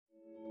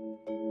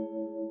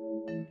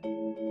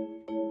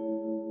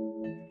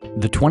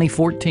The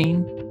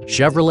 2014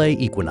 Chevrolet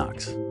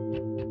Equinox.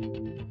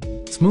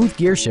 Smooth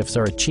gear shifts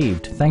are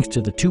achieved thanks to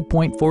the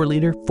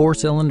 2.4-liter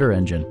four-cylinder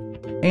engine.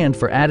 And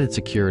for added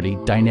security,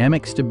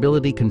 dynamic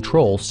stability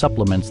control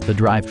supplements the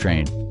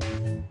drivetrain.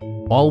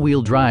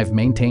 All-wheel drive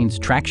maintains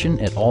traction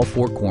at all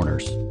four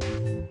corners.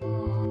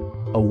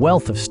 A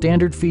wealth of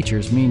standard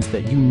features means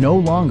that you no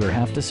longer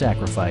have to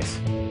sacrifice,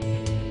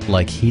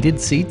 like heated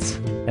seats,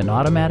 an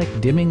automatic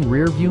dimming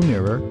rear-view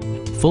mirror,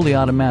 fully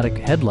automatic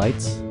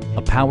headlights,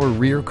 a power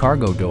rear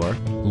cargo door,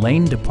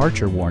 lane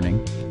departure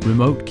warning,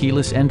 remote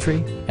keyless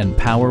entry, and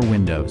power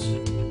windows.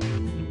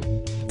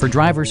 For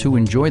drivers who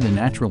enjoy the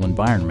natural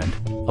environment,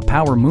 a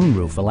power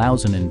moonroof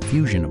allows an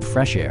infusion of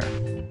fresh air.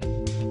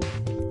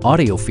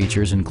 Audio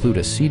features include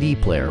a CD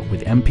player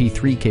with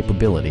MP3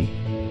 capability,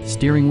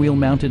 steering wheel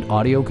mounted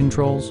audio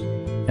controls,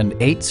 and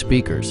 8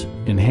 speakers,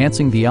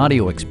 enhancing the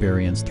audio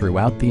experience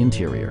throughout the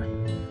interior.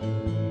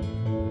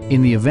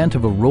 In the event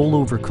of a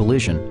rollover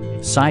collision,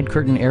 side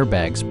curtain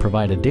airbags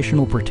provide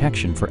additional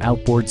protection for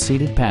outboard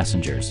seated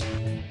passengers.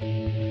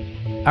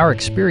 Our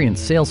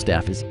experienced sales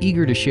staff is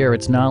eager to share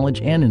its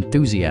knowledge and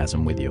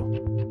enthusiasm with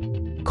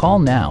you. Call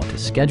now to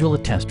schedule a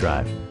test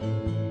drive.